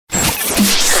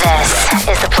is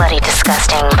the Bloody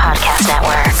Disgusting Podcast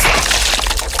Network.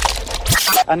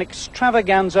 An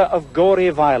extravaganza of gory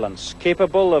violence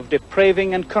capable of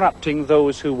depraving and corrupting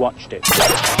those who watched it.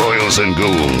 Boils and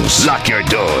ghouls, lock your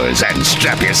doors and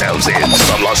strap yourselves in.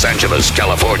 From Los Angeles,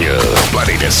 California,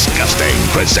 Bloody Disgusting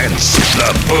presents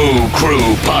the Boo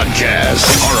Crew Podcast.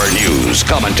 Horror news,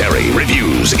 commentary,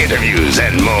 reviews, interviews,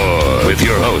 and more. With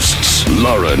your hosts,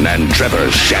 Lauren and Trevor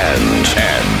Shand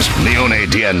and Leone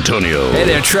D'Antonio. Hey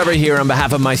there, Trevor here on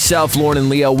behalf of myself, Lauren, and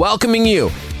Leo, welcoming you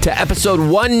to episode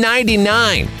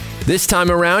 199. This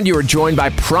time around, you are joined by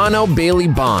Prano Bailey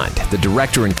Bond, the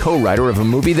director and co-writer of a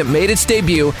movie that made its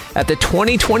debut at the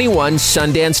 2021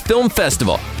 Sundance Film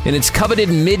Festival in its coveted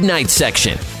midnight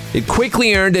section. It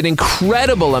quickly earned an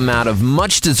incredible amount of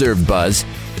much-deserved buzz,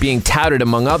 being touted,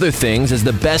 among other things, as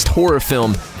the best horror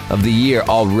film of the year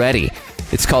already.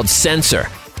 It's called CENSOR.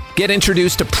 Get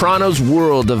introduced to Prano's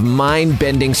world of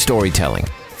mind-bending storytelling.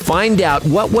 Find out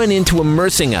what went into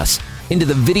immersing us into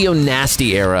the video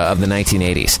nasty era of the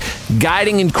 1980s,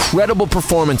 guiding incredible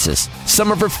performances,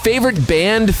 some of her favorite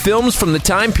banned films from the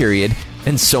time period,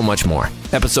 and so much more.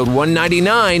 Episode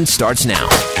 199 starts now.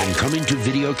 And coming to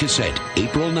video cassette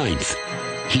April 9th,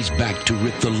 he's back to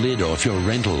rip the lid off your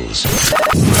rentals.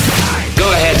 Go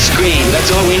ahead, scream.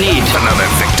 That's all we need. Another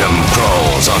victim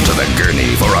crawls onto the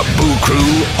gurney for a Boo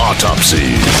Crew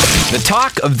autopsy. The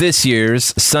talk of this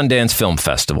year's Sundance Film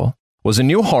Festival was a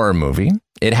new horror movie.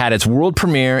 It had its world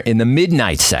premiere in the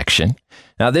midnight section.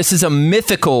 Now, this is a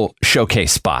mythical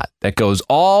showcase spot that goes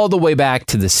all the way back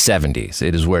to the 70s.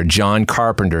 It is where John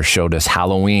Carpenter showed us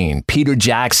Halloween. Peter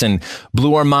Jackson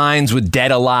blew our minds with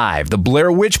Dead Alive. The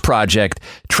Blair Witch Project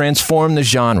transformed the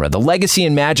genre. The legacy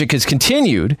and magic has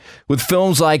continued with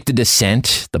films like The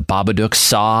Descent, The Babadook,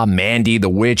 Saw, Mandy, The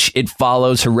Witch, It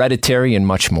Follows, Hereditary, and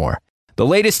much more. The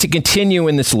latest to continue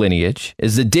in this lineage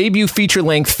is the debut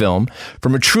feature-length film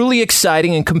from a truly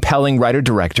exciting and compelling writer,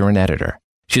 director, and editor.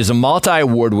 She is a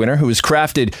multi-award winner who has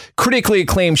crafted critically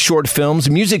acclaimed short films,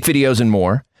 music videos, and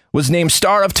more, was named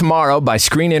Star of Tomorrow by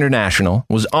Screen International,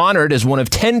 was honored as one of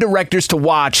 10 directors to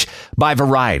watch by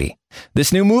Variety.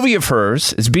 This new movie of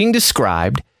hers is being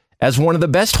described as one of the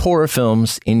best horror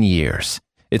films in years.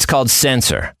 It's called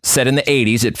CENSOR. Set in the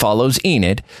 80s, it follows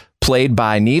Enid, played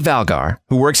by Niamh Algar,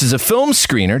 who works as a film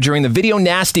screener during the video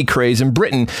nasty craze in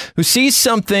Britain, who sees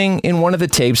something in one of the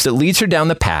tapes that leads her down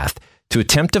the path to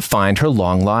attempt to find her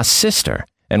long-lost sister.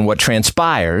 And what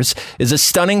transpires is a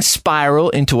stunning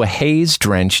spiral into a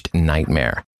haze-drenched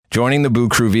nightmare. Joining the Boo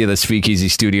Crew via the Speakeasy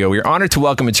Studio, we are honored to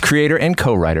welcome its creator and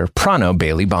co-writer, Prano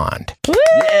Bailey Bond.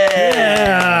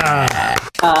 Yeah!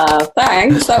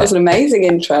 Thanks. That was an amazing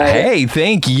intro. Hey,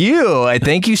 thank you.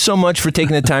 Thank you so much for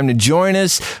taking the time to join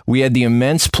us. We had the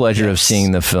immense pleasure of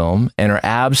seeing the film and are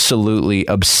absolutely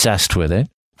obsessed with it.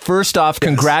 First off,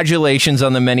 congratulations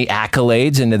on the many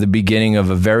accolades and at the beginning of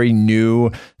a very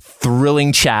new,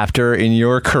 thrilling chapter in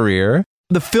your career.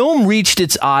 The film reached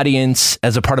its audience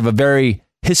as a part of a very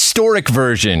historic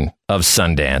version of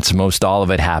Sundance. Most all of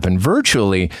it happened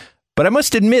virtually. But I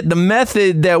must admit, the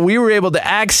method that we were able to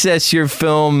access your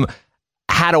film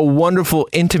had a wonderful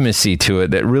intimacy to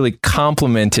it that really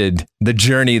complemented the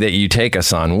journey that you take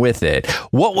us on with it.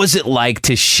 What was it like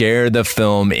to share the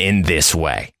film in this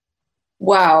way?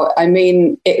 Wow. I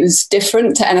mean, it was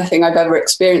different to anything I've ever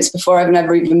experienced before. I've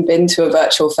never even been to a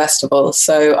virtual festival,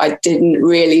 so I didn't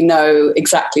really know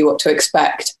exactly what to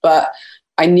expect. But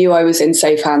I knew I was in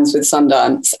safe hands with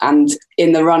Sundance, and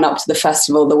in the run up to the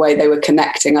festival, the way they were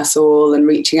connecting us all and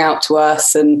reaching out to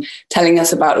us and telling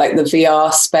us about like the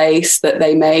VR space that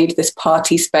they made, this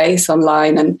party space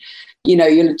online. And, you know,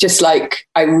 you're just like,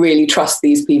 I really trust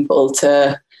these people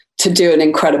to do an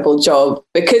incredible job,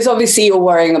 because obviously you're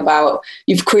worrying about,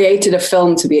 you've created a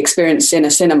film to be experienced in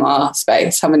a cinema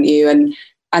space, haven't you?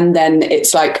 And then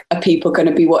it's like, are people going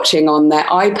to be watching on their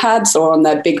iPads or on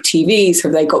their big TVs?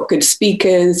 Have they got good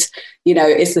speakers? You know,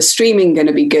 is the streaming going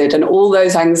to be good? And all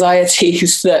those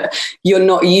anxieties that you're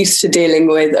not used to dealing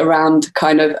with around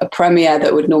kind of a premiere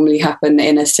that would normally happen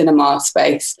in a cinema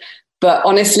space. But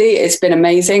honestly, it's been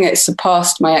amazing. It's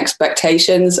surpassed my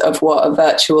expectations of what a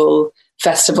virtual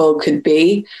festival could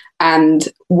be. And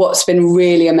what's been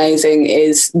really amazing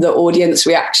is the audience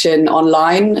reaction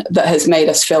online that has made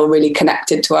us feel really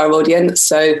connected to our audience.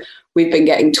 So we've been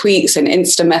getting tweets and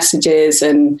Insta messages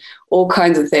and all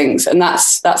kinds of things. And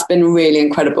that's been really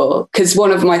incredible, because one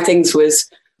of my things was,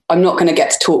 I'm not going to get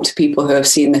to talk to people who have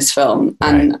seen this film.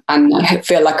 And I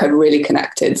feel like I've really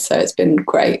connected. So it's been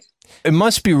great. It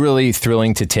must be really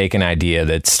thrilling to take an idea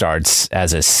that starts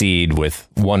as a seed with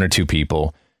one or two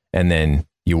people, and then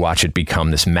you watch it become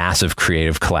this massive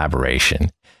creative collaboration.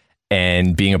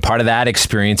 and being a part of that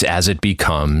experience as it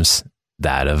becomes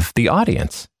that of the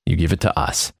audience. You give it to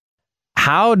us.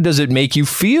 How does it make you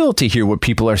feel to hear what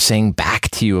people are saying back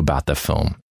to you about the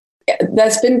film?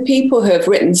 There's been people who have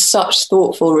written such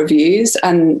thoughtful reviews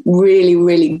and really,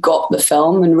 really got the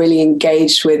film and really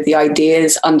engaged with the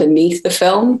ideas underneath the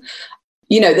film.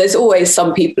 You know, there's always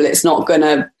some people it's not going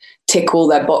to tick all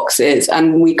their boxes,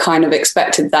 and we kind of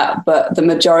expected that, but the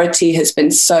majority has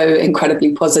been so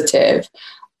incredibly positive.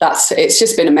 It's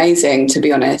just been amazing, to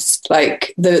be honest.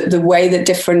 Like the way that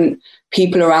different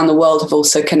people around the world have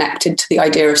also connected to the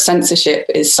idea of censorship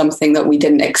is something that we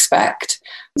didn't expect.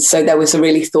 So there was a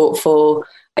really thoughtful,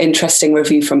 interesting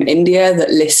review from India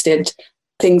that listed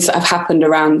things that have happened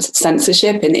around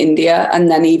censorship in India. And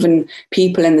then even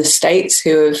people in the States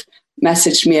who have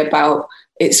messaged me about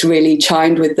it's really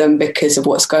chimed with them because of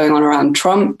what's going on around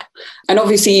Trump. And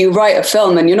obviously you write a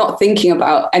film and you're not thinking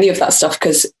about any of that stuff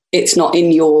because it's not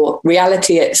in your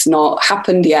reality. It's not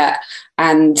happened yet.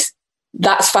 And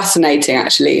that's fascinating,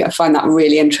 actually. I find that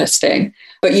really interesting.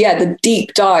 But yeah, the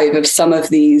deep dive of some of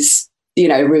these,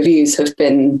 reviews have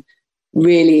been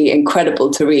really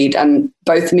incredible to read. And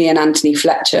both me and Anthony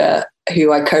Fletcher,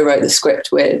 who I co-wrote the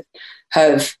script with,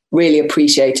 have really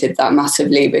appreciated that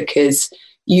massively, because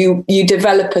you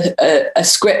develop a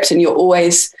script and you're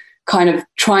always kind of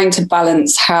trying to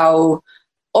balance how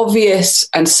obvious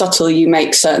and subtle you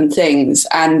make certain things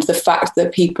and the fact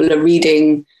that people are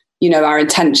reading, our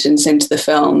intentions into the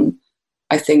film,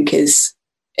 I think it's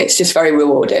just very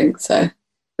rewarding. So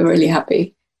I'm really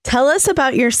happy. Tell us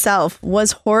about yourself.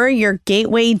 Was horror your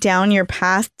gateway down your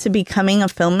path to becoming a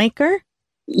filmmaker?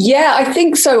 Yeah, I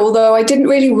think so. Although I didn't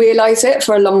really realize it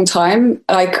for a long time.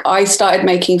 Like I started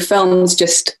making films,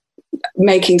 just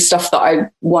making stuff that I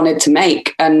wanted to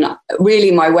make. And really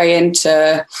my way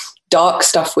into dark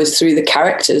stuff was through the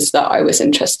characters that I was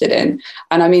interested in.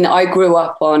 And I mean, I grew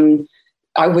up in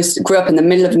the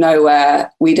middle of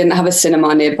nowhere. We didn't have a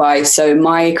cinema nearby. So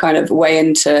my kind of way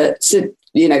into,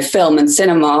 film and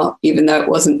cinema, even though it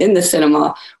wasn't in the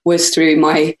cinema, was through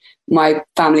my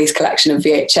family's collection of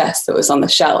VHS that was on the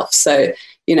shelf. So,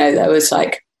 there was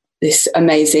like this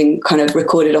amazing kind of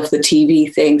recorded off the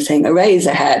TV thing saying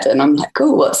Eraserhead. And I'm like,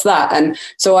 oh, what's that? And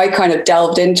so I kind of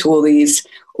delved into all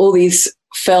these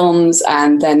films.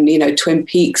 And then, Twin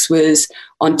Peaks was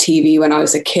on TV when I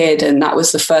was a kid. And that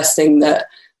was the first thing that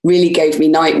really gave me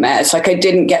nightmares. Like I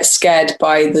didn't get scared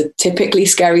by the typically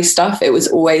scary stuff. It was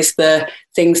always the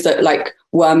things that like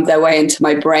wormed their way into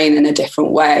my brain in a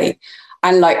different way.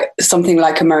 And like something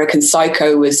like American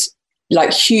Psycho was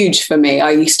like huge for me. I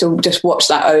used to just watch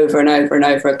that over and over and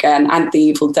over again, and The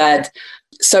Evil Dead.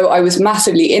 So I was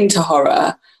massively into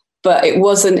horror, but it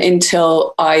wasn't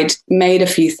until I'd made a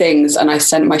few things and I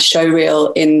sent my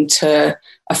showreel into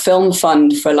a film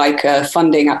fund for like a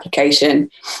funding application.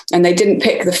 And they didn't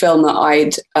pick the film that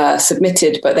I'd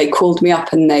submitted, but they called me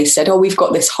up and they said, oh, we've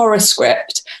got this horror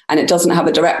script and it doesn't have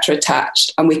a director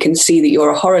attached. And we can see that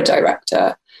you're a horror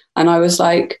director. And I was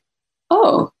like,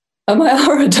 oh, am I a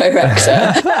horror director?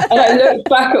 And I looked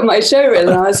back at my showreel and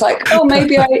I was like, oh,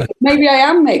 maybe I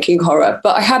am making horror,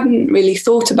 but I hadn't really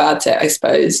thought about it, I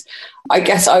suppose. I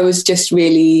guess I was just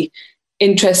really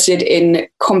interested in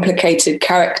complicated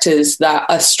characters that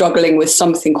are struggling with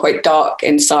something quite dark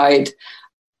inside.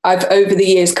 I've over the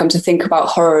years come to think about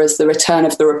horror as the return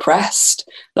of the repressed,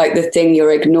 like the thing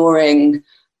you're ignoring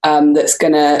that's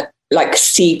going to like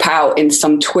seep out in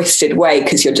some twisted way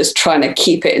because you're just trying to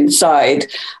keep it inside.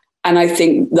 And I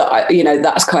think that,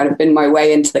 that's kind of been my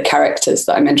way into the characters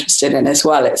that I'm interested in as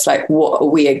well. It's like, what are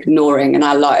we ignoring in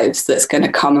our lives that's going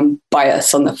to come and bite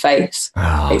us on the face,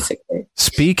 basically.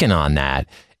 Speaking on that,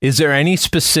 is there any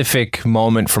specific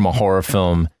moment from a horror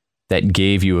film that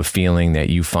gave you a feeling that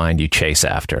you find you chase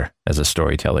after as a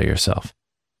storyteller yourself?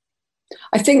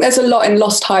 I think there's a lot in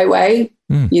Lost Highway.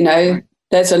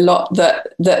 There's a lot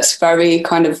that's very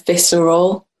kind of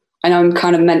visceral. I know I'm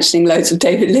kind of mentioning loads of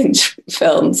David Lynch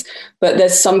films, but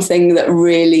there's something that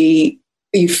really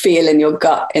you feel in your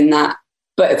gut in that.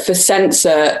 But for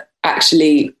Censor,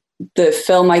 actually, the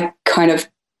film I kind of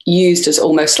used as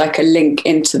almost like a link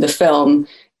into the film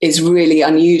is really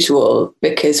unusual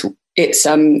because it's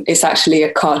actually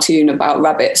a cartoon about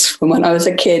rabbits from when I was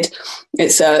a kid.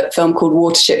 It's a film called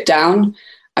Watership Down.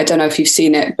 I don't know if you've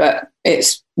seen it, but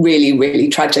it's really, really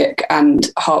tragic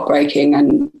and heartbreaking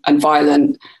and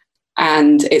violent.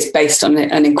 And it's based on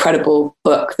an incredible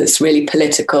book that's really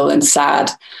political and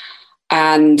sad.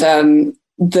 And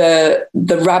the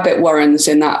rabbit warrens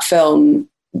in that film,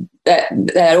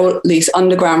 they're all these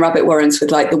underground rabbit warrens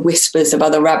with like the whispers of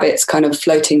other rabbits kind of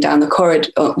floating down the corridor,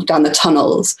 down the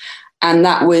tunnels. And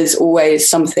that was always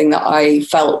something that I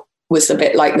felt was a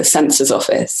bit like the censor's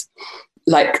office,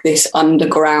 like this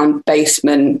underground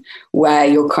basement where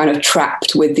you're kind of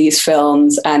trapped with these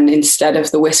films. And instead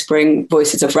of the whispering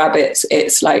voices of rabbits,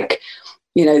 it's like,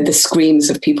 you know, the screams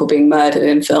of people being murdered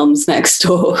in films next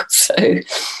door. So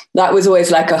that was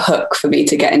always like a hook for me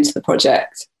to get into the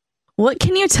project. What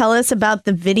can you tell us about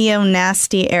the video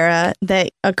nasty era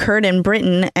that occurred in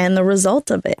Britain and the result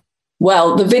of it?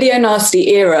 Well, the video nasty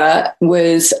era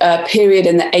was a period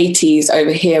in the 80s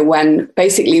over here when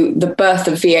basically the birth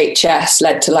of VHS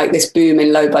led to like this boom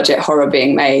in low budget horror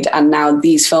being made. And now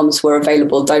these films were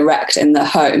available direct in the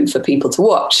home for people to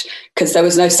watch because there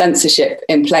was no censorship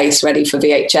in place ready for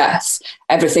VHS.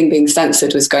 Everything being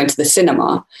censored was going to the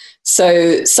cinema.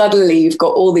 So suddenly you've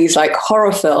got all these like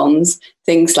horror films,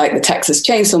 things like the Texas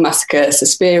Chainsaw Massacre,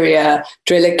 Suspiria,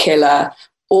 Driller Killer,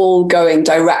 all going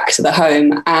direct to the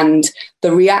home. And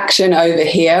the reaction over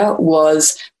here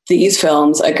was these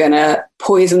films are going to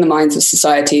poison the minds of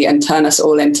society and turn us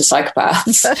all into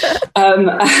psychopaths.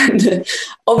 And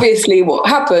obviously what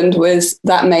happened was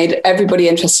that made everybody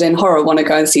interested in horror want to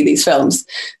go and see these films.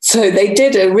 So they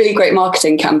did a really great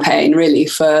marketing campaign really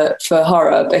for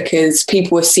horror because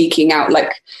people were seeking out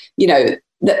like, you know,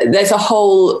 there's a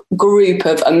whole group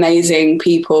of amazing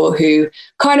people who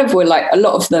kind of were like, a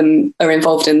lot of them are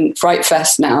involved in Fright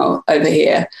Fest now over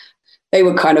here. They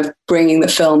were kind of bringing the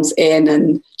films in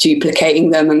and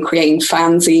duplicating them and creating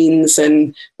fanzines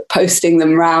and posting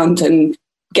them around and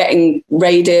getting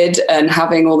raided and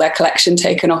having all their collection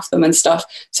taken off them and stuff.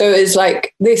 So it was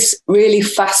like this really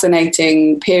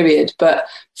fascinating period. But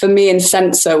for me in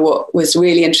Censor, what was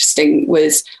really interesting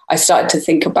was I started to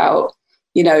think about,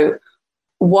 you know,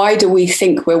 why do we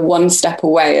think we're one step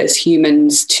away as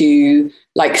humans to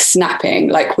like snapping?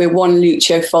 Like we're one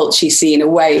Lucio Fulci scene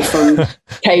away from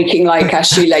taking like our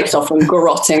shoelace off and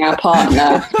garrotting our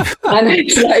partner. And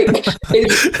it's like,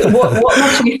 what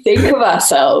must we think of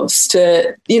ourselves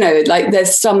to, you know, like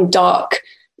there's some dark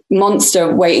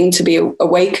monster waiting to be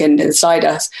awakened inside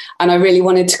us. And I really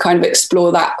wanted to kind of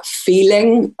explore that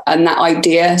feeling and that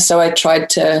idea. So I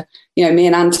tried to, you know, me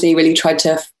and Anthony really tried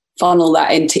to funnel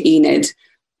that into Enid.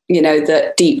 You know,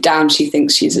 that deep down she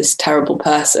thinks she's this terrible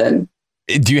person.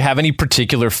 Do you have any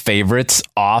particular favorites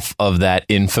off of that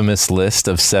infamous list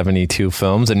of 72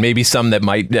 films, and maybe some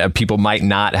that people might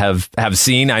not have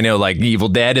seen? I know like Evil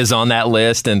Dead is on that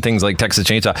list and things like Texas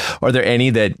Chainsaw. Are there any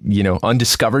that, you know,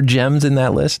 undiscovered gems in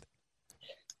that list?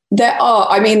 There are.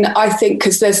 I mean, I think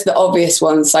because there's the obvious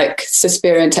ones like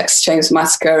Suspiria and Texas Chainsaw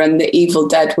Massacre, and The Evil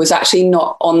Dead was actually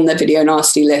not on the Video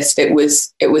Nasty list. It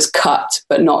was cut,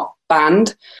 but not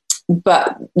banned.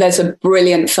 But there's a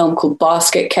brilliant film called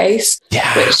Basket Case,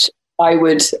 which I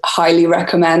would highly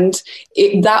recommend.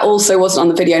 That also wasn't on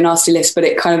the Video Nasty list, but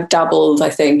it kind of dabbled, I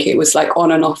think. It was like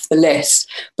on and off the list.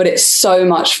 But it's so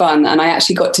much fun. And I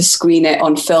actually got to screen it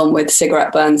on film with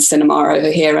Cigarette Burns Cinema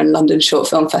over here in London Short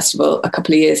Film Festival a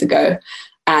couple of years ago.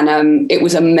 And it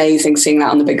was amazing seeing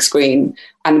that on the big screen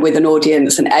and with an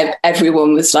audience, and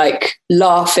everyone was like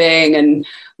laughing and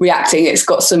reacting. It's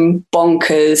got some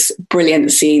bonkers,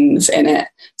 brilliant scenes in it.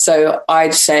 So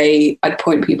I'd say I'd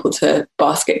point people to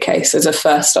Basket Case as a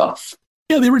first off.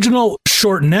 Yeah, the original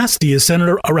short Nasty is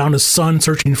centered around a son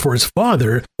searching for his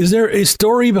father. Is there a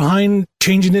story behind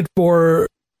changing it for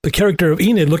the character of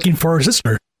Enid looking for her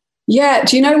sister? Yeah,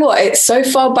 do you know what? It's so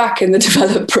far back in the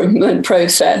development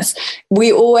process.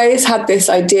 We always had this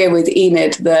idea with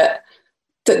Enid that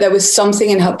there was something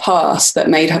in her past that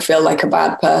made her feel like a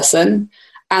bad person.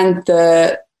 And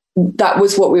that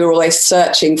was what we were always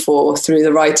searching for through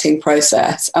the writing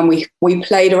process. And we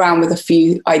played around with a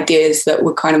few ideas that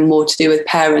were kind of more to do with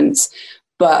parents,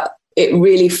 but it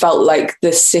really felt like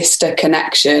the sister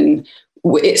connection.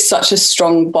 It's such a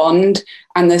strong bond,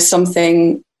 and there's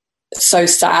something so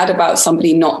sad about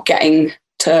somebody not getting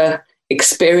to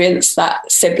experience that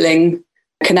sibling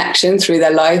connection through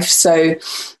their life. So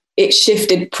it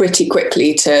shifted pretty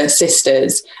quickly to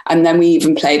sisters. And then we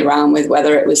even played around with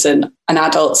whether it was an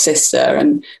adult sister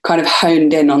and kind of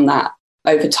honed in on that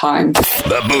over time.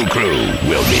 The Boo Crew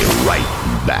will be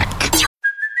right back.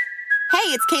 Hey,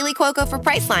 it's Kaylee Cuoco for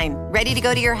Priceline. Ready to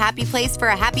go to your happy place for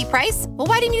a happy price? Well,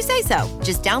 why didn't you say so?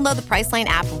 Just download the Priceline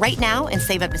app right now and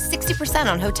save up to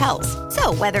 60% on hotels.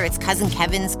 So whether it's Cousin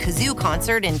Kevin's Kazoo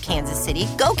Concert in Kansas City,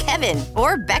 go Kevin,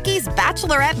 or Becky's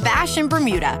Bachelorette Bash in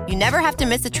Bermuda, you never have to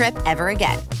miss a trip ever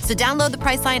again. So download the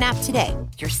Priceline app today.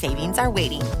 Your savings are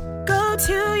waiting. Go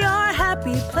to your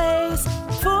happy place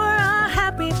for a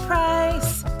happy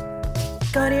price.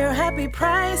 Go to your happy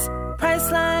price,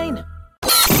 Priceline.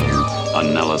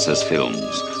 Analysis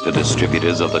Films, the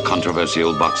distributors of the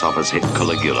controversial box office hit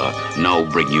Caligula, now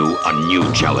bring you a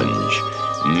new challenge.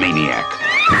 Maniac.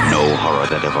 No horror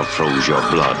that ever froze your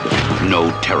blood,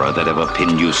 no terror that ever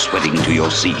pinned you sweating to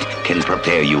your seat can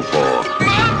prepare you for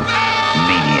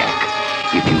Maniac.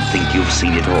 If you think you've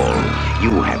seen it all,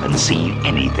 you haven't seen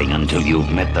anything until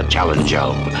you've met the challenge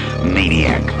of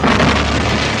Maniac.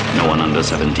 No one under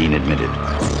 17 admitted.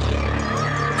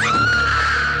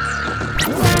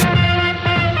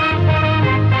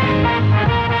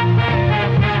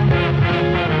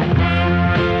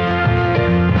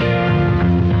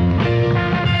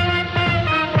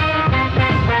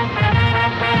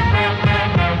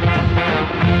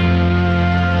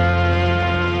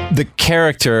 The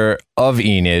character of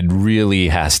Enid really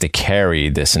has to carry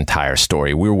this entire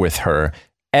story. We're with her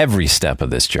every step of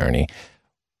this journey.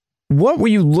 What were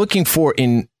you looking for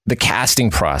in the casting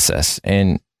process,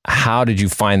 and how did you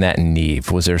find that in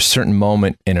Neve? Was there a certain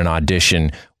moment in an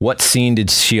audition? What scene did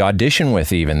she audition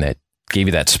with even that gave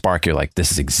you that spark? You're like,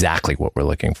 this is exactly what we're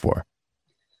looking for.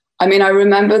 I mean, I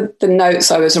remember the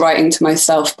notes I was writing to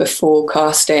myself before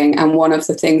casting, and one of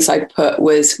the things I put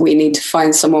was, we need to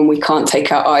find someone we can't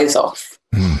take our eyes off,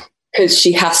 because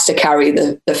she has to carry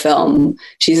the film.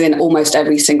 She's in almost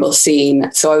every single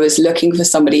scene. So I was looking for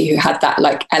somebody who had that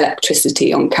like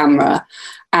electricity on camera.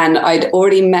 And I'd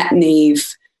already met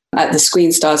Neve at the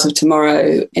Screen Stars of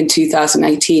Tomorrow in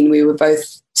 2018. We were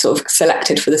both sort of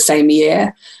selected for the same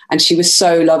year, and she was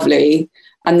so lovely.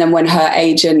 And then when her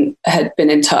agent had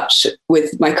been in touch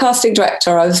with my casting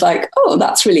director, I was like, oh,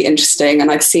 that's really interesting.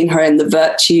 And I'd seen her in The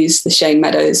Virtues, the Shane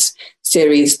Meadows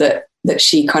series that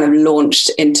she kind of launched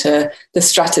into the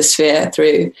stratosphere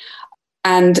through.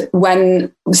 And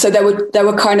so there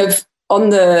were kind of on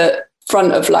the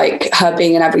front of like her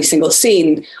being in every single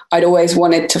scene, I'd always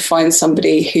wanted to find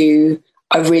somebody who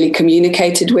I really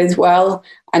communicated with well,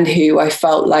 and who I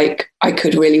felt like I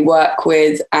could really work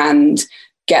with and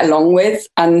get along with.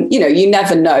 And, you know, you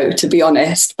never know, to be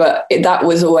honest, but that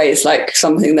was always like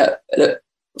something that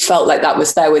felt like that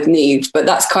was there with Neve. But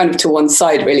that's kind of to one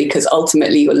side, really, because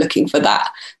ultimately you're looking for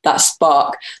that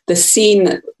spark. The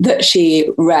scene that she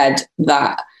read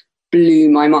that blew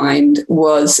my mind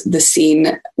was the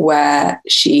scene where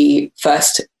she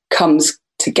first comes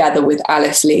together with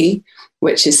Alice Lee,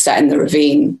 which is set in the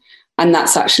ravine. And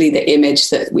that's actually the image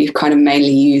that we've kind of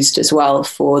mainly used as well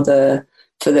for the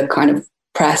kind of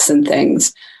press and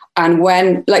things. And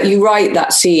when like you write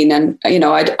that scene, and you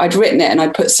know, I'd written it and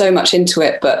I'd put so much into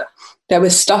it, but there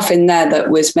was stuff in there that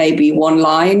was maybe one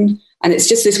line, and it's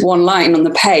just this one line on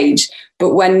the page.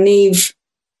 But when Neve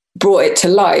brought it to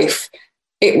life,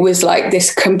 it was like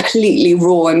this completely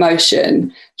raw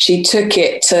emotion. She took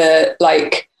it to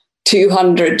like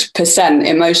 200%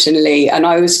 emotionally, and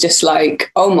I was just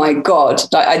like, oh my God,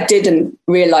 like I didn't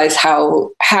realize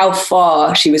how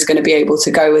far she was going to be able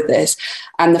to go with this.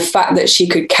 And the fact that she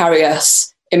could carry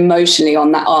us emotionally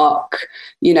on that arc,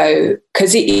 you know,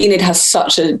 because Enid has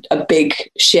such a big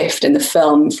shift in the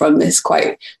film from this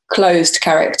quite closed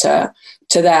character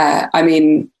to there. I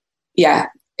mean, yeah,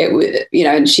 it was, you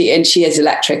know, and she is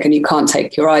electric and you can't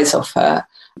take your eyes off her.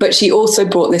 But she also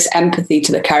brought this empathy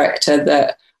to the character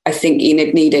that I think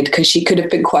Enid needed, because she could have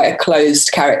been quite a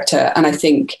closed character. And I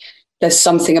think there's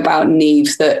something about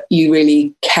Neve that you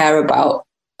really care about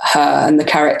her and the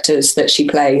characters that she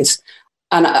plays.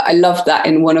 And I love that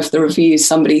in one of the reviews,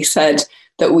 somebody said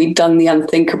that we'd done the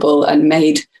unthinkable and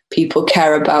made people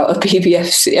care about a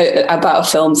PBS, about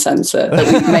a film censor,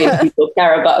 that we've made people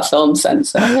care about a film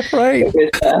censor. Right.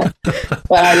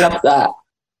 But I love that.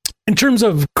 In terms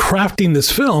of crafting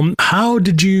this film, how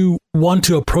did you want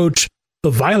to approach the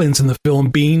violence in the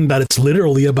film, being that it's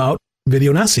literally about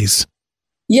video Nazis?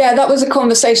 Yeah, that was a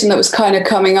conversation that was kind of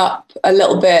coming up a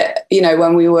little bit, you know,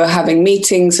 when we were having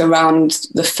meetings around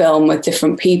the film with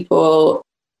different people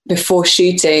before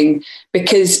shooting,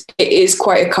 because it is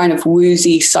quite a kind of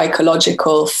woozy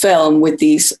psychological film with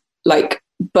these like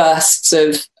bursts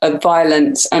of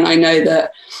violence. And I know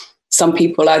that some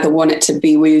people either want it to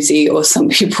be woozy or some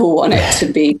people want it to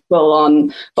be full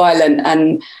on violent.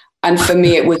 And for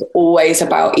me, it was always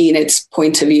about Enid's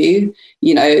point of view.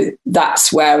 You know,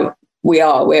 that's where we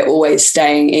are. We're always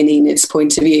staying in Enid's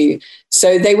point of view.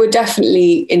 So they were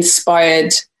definitely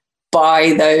inspired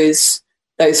by those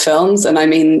films. And I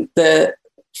mean, the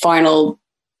final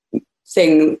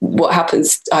thing, what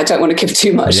happens, I don't want to give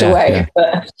too much away,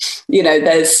 but, you know,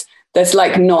 there's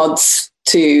like nods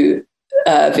to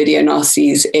video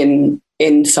Nazis in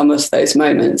some of those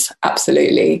moments.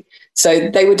 Absolutely. So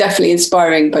they were definitely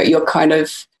inspiring, but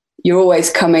you're always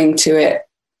coming to it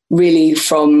really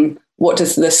from what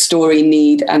does the story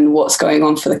need and what's going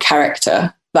on for the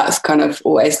character. that's kind of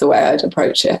always the way I'd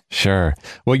approach it. Sure.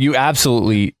 Well, you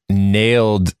absolutely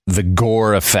nailed the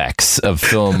gore effects of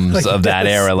films of that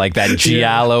era, like that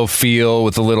giallo feel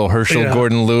with a little Herschel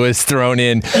Gordon Lewis thrown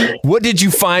in. What did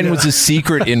you find was the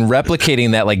secret in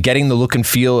replicating that, like getting the look and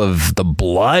feel of the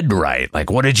blood right? Like,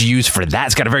 what did you use for that?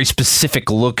 It's got a very specific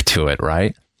look to it,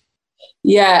 right?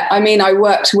 Yeah, I mean, I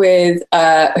worked with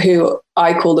who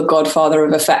I call the godfather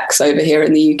of effects over here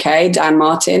in the UK, Dan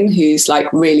Martin, who's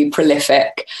like really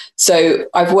prolific. So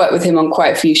I've worked with him on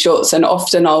quite a few shorts, and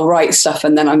often I'll write stuff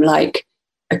and then I'm like,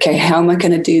 okay, how am I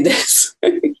going to do this?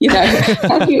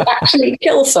 How do you actually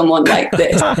kill someone like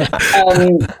this?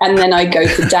 And then I go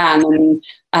to Dan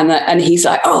and he's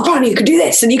like, oh, Prano, you could do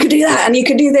this and you could do that and you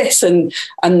could do this. And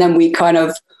then we kind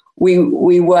of,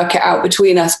 we work it out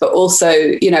between us, but also,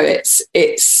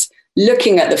 it's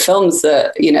looking at the films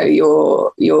that,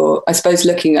 you're I suppose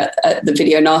looking at the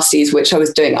video nasties, which I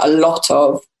was doing a lot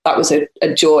of. That was a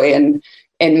joy in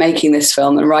making this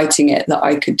film and writing it, that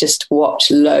I could just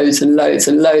watch loads and loads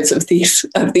and loads of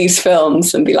these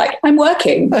films and be like, I'm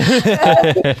working.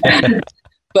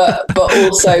 But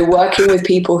also working with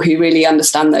people who really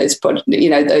understand those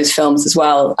films as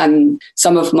well. And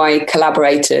some of my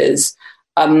collaborators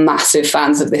are massive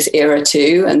fans of this era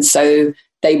too. And so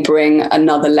they bring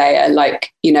another layer,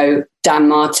 like, Dan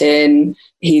Martin,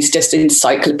 he's just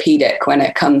encyclopedic when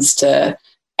it comes to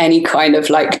any kind of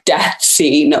like death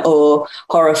scene or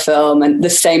horror film. And the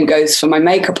same goes for my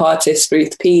makeup artist,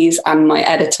 Ruth Pease, and my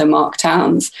editor, Mark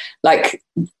Towns. Like,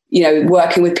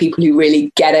 working with people who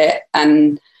really get it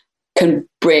and can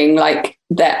bring like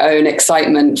their own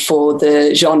excitement for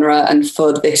the genre and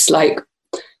for this, like,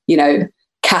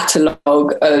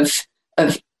 catalogue of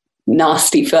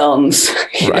nasty films.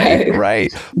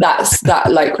 Right. That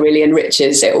like really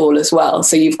enriches it all as well.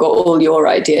 So you've got all your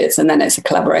ideas and then it's a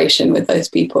collaboration with those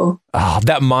people. Oh,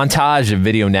 that montage of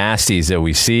video nasties that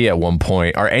we see at one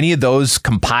point, are any of those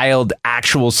compiled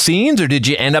actual scenes, or did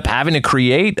you end up having to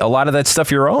create a lot of that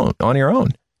stuff on your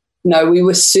own? No, we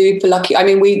were super lucky. I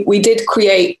mean, we did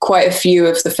create quite a few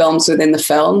of the films within the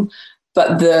film,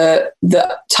 but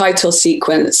the title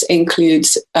sequence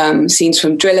includes scenes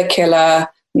from Driller Killer,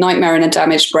 Nightmare in a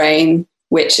Damaged Brain,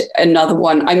 which another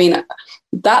one. I mean,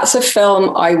 that's a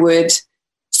film I would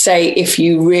say if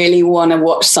you really want to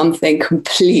watch something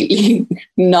completely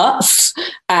nuts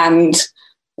and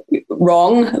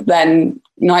wrong, then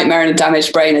Nightmare in a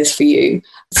Damaged Brain is for you.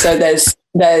 So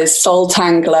there's Soul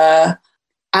Tangler,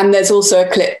 and there's also a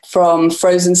clip from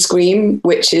Frozen Scream,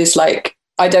 which is like,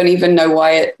 I don't even know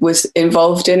why it was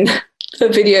involved in the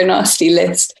video nasty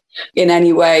list in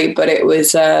any way, but it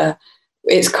was, I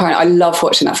love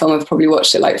watching that film. I've probably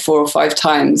watched it like 4 or 5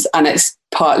 times. And it's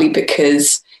partly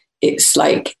because it's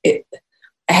like, I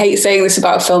hate saying this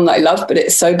about a film that I love, but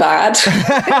it's so bad.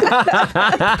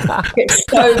 It's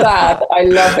so bad. I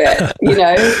love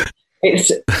it.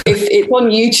 It's on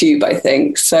YouTube, I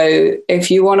think. So if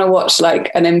you want to watch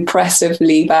like an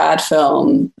impressively bad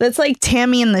film. That's like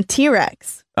Tammy and the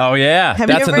T-Rex. Oh, yeah. Have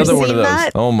That's you ever another one seen of those.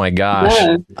 that? Oh, my gosh.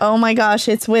 Yeah. Oh, my gosh.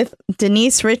 It's with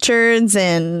Denise Richards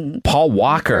and Paul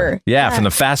Walker. Yeah, from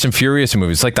the Fast and Furious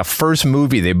movies. It's like the first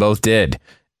movie they both did.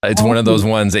 It's one of those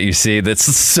ones that you see that's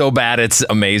so bad it's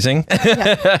amazing.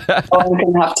 Yeah. I'm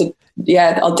going to have to,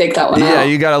 I'll dig that one out. Yeah,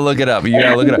 you got to look it up.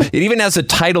 It even has a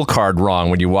title card wrong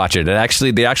when you watch it. They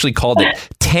actually called it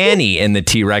Tanny in the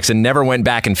T-Rex and never went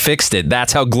back and fixed it.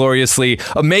 That's how gloriously,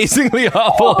 amazingly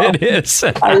awful it is.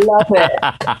 I love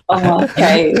it. Oh,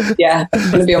 okay. Yeah,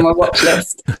 it's going to be on my watch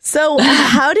list. So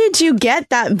how did you get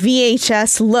that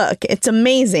VHS look? It's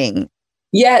amazing.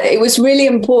 Yeah, it was really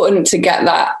important to get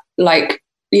that, like,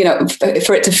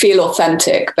 for it to feel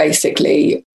authentic,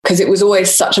 basically, because it was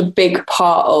always such a big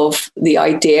part of the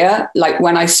idea. Like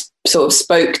when I sort of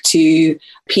spoke to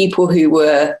people who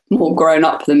were more grown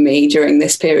up than me during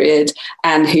this period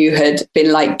and who had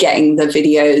been like getting the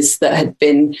videos that had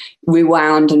been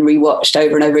rewound and rewatched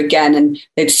over and over again. And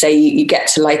they'd say you get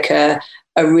to like a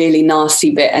really nasty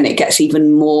bit and it gets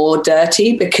even more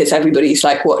dirty because everybody's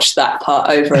like watched that part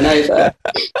over and over.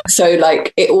 So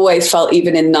like it always felt,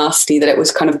 even in nasty, that it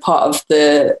was kind of part of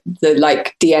the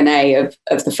like DNA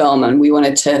of the film, and we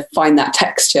wanted to find that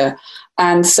texture.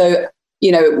 And so,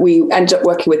 we ended up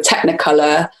working with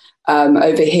Technicolor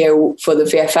over here for the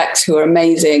VFX, who are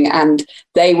amazing, and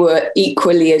they were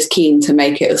equally as keen to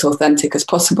make it as authentic as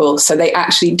possible. So they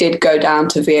actually did go down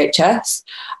to VHS.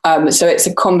 So it's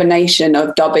a combination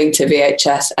of dubbing to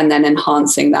VHS and then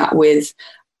enhancing that with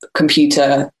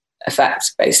computer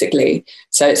effects, basically.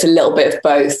 So it's a little bit of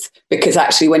both, because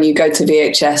actually when you go to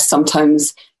VHS,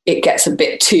 sometimes it gets a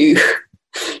bit too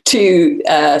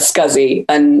scuzzy,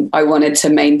 and I wanted to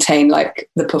maintain like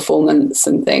the performance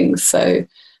and things. So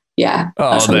yeah.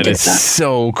 Oh, that is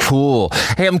so cool.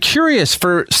 Hey, I'm curious,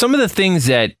 for some of the things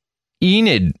that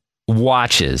Enid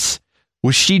watches,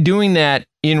 was she doing that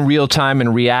in real time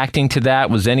and reacting to that?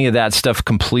 Was any of that stuff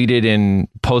completed in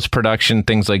post-production,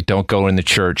 things like Don't Go in the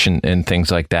Church and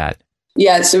things like that?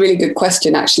 Yeah, it's a really good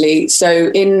question, actually.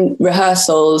 So in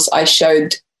rehearsals, I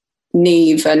showed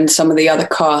Neve and some of the other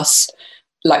cast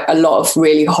like a lot of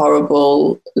really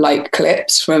horrible like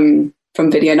clips from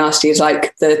video nasties,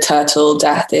 like the turtle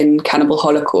death in Cannibal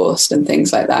Holocaust and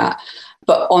things like that.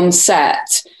 But on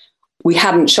set, we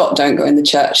hadn't shot Don't Go in the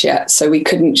Church yet, so we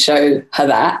couldn't show her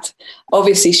that.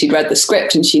 Obviously, she'd read the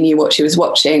script and she knew what she was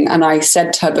watching. And I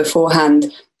said to her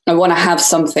beforehand, I want to have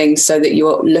something so that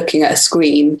you're looking at a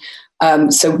screen.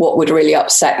 So what would really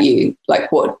upset you?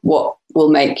 Like what will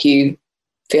make you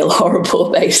feel horrible,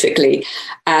 basically?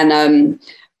 And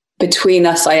between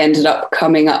us, I ended up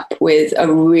coming up with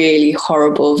a really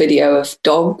horrible video of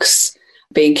dogs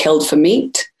being killed for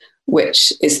meat,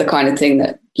 which is the kind of thing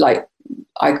that like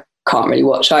I can't really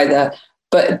watch either.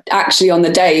 But actually on the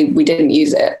day we didn't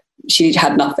use it. She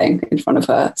had nothing in front of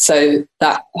her. So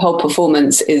that whole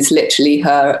performance is literally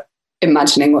her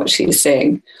imagining what she's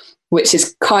seeing, which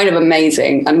is kind of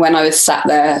amazing. And when I was sat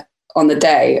there on the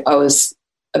day, I was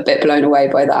a bit blown away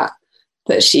by that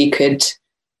she could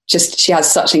she has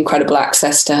such incredible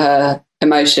access to her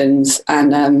emotions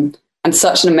and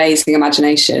such an amazing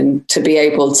imagination to be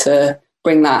able to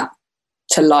bring that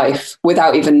to life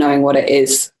without even knowing what it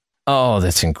is. Oh,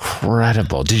 that's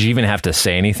incredible. Did you even have to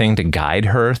say anything to guide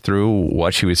her through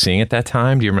what she was seeing at that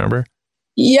time? Do you remember?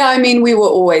 Yeah, I mean, we were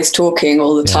always talking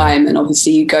all the time, and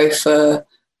obviously you go for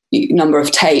a number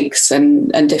of takes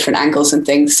and different angles and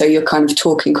things. So you're kind of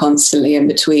talking constantly in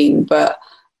between, but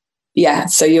yeah,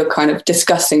 so you're kind of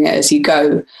discussing it as you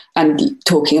go and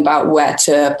talking about where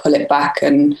to pull it back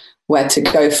and where to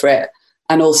go for it.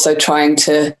 And also trying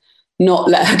to not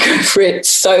let her go for it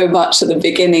so much at the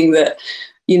beginning that,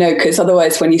 you know, because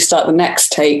otherwise when you start the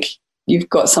next take, you've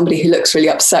got somebody who looks really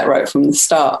upset right from the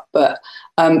start. But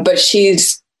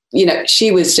she's, you know,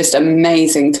 she was just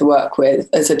amazing to work with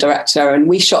as a director. And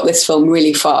we shot this film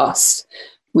really fast.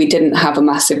 We didn't have a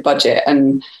massive budget,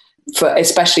 and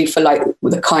especially for like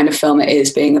the kind of film it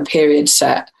is, being a period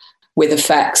set with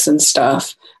effects and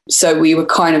stuff. So we were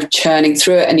kind of churning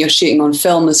through it, and you're shooting on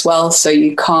film as well. So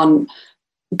you can't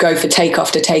go for take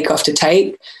after take after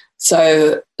take.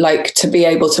 So like to be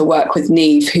able to work with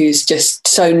Neve, who's just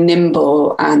so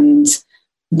nimble and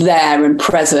there and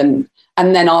present.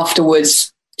 And then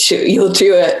afterwards you'll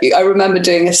do it. I remember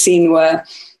doing a scene where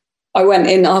I went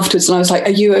in afterwards and I was like,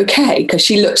 are you okay?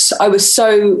 Because I was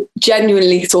so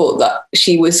genuinely thought that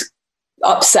she was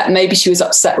upset. Maybe she was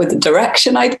upset with the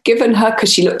direction I'd given her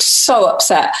because she looked so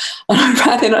upset. And I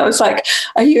ran in and I was like,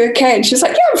 are you okay? And she was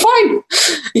like, yeah, I'm fine.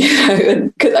 You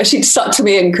know, because she'd sucked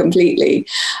me in completely.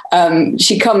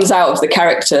 She comes out of the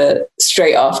character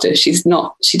straight after. She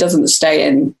doesn't stay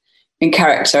in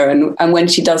character. And when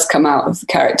she does come out of the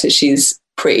character, she's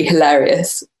pretty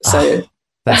hilarious. So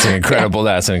that's an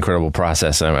incredible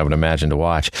process, I would imagine, to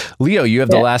watch. Leo, you have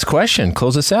the last question.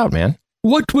 Close us out, man.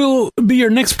 What will be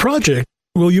your next project?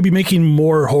 Will you be making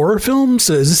more horror films?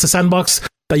 Is this a sandbox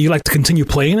that you like to continue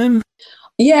playing in?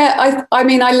 Yeah, I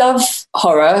mean, I love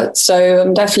horror, so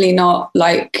I'm definitely not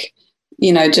like,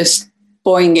 you know, just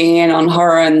boinging in on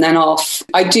horror and then off.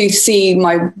 I do see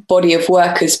my body of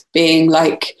work as being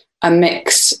like a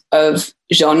mix of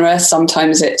genre.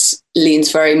 Sometimes it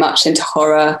leans very much into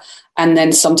horror, and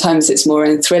then sometimes it's more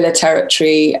in thriller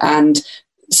territory, and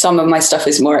some of my stuff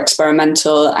is more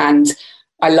experimental, and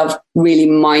I love really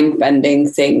mind-bending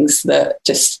things that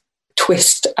just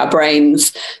twist our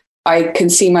brains. I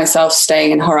can see myself staying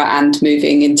in horror and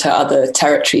moving into other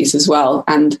territories as well.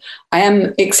 And I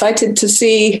am excited to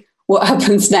see what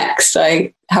happens next.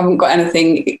 I haven't got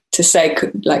anything to say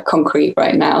like concrete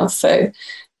right now. So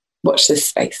watch this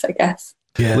space, I guess.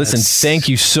 Yes. Listen, thank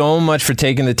you so much for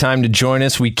taking the time to join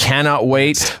us. We cannot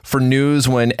wait for news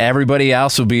when everybody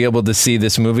else will be able to see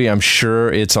this movie. I'm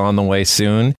sure it's on the way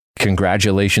soon.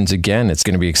 Congratulations again. It's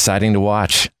going to be exciting to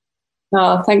watch.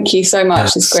 Oh, thank you so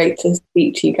much. It's great to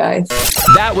speak to you guys.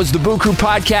 That was the Boo Crew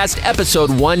Podcast, episode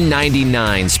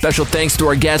 199. Special thanks to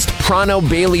our guest, Prano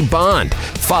Bailey Bond.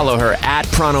 Follow her at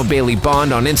Prano Bailey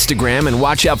Bond on Instagram and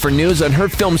watch out for news on her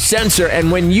film CENSOR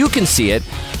and when you can see it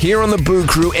here on the Boo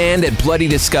Crew and at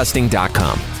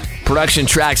bloodydisgusting.com. Production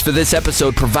tracks for this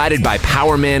episode provided by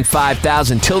Powerman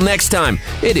 5000. Till next time,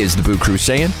 it is the Boo Crew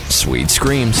saying, sweet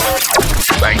screams.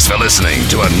 Thanks for listening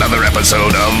to another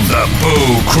episode of the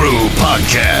Boo Crew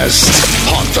Podcast.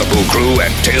 Haunt the Boo Crew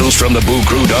at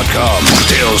talesfromthebooCrew.com.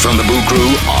 Tales from the Boo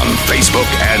Crew on Facebook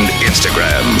and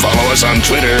Instagram. Follow us on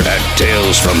Twitter at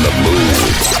Tales from the Boo.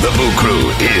 The Boo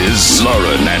Crew is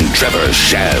Lauren and Trevor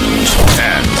Shand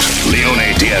and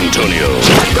Leone D'Antonio.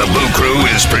 The Boo Crew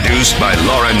is produced by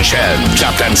Lauren Shand,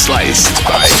 chopped and sliced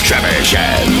by Trevor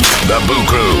Shand. The Boo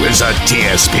Crew is a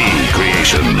TSP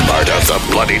creation, part of the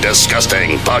Bloody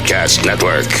Disgusting Podcast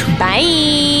Network.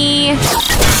 Bye.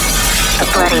 The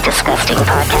Bloody Disgusting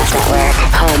Podcast Network,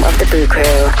 home of the Boo Crew.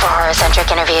 For horror-centric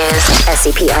interviews,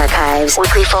 SCP archives,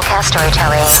 weekly full cast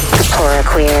storytelling, horror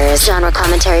queers, genre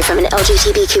commentary from an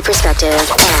LGBTQ perspective,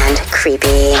 and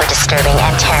creepy. For disturbing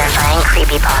and terrifying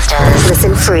creepypastas.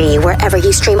 Listen free wherever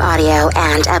you stream audio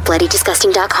and at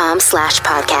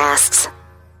bloodydisgusting.com/podcasts.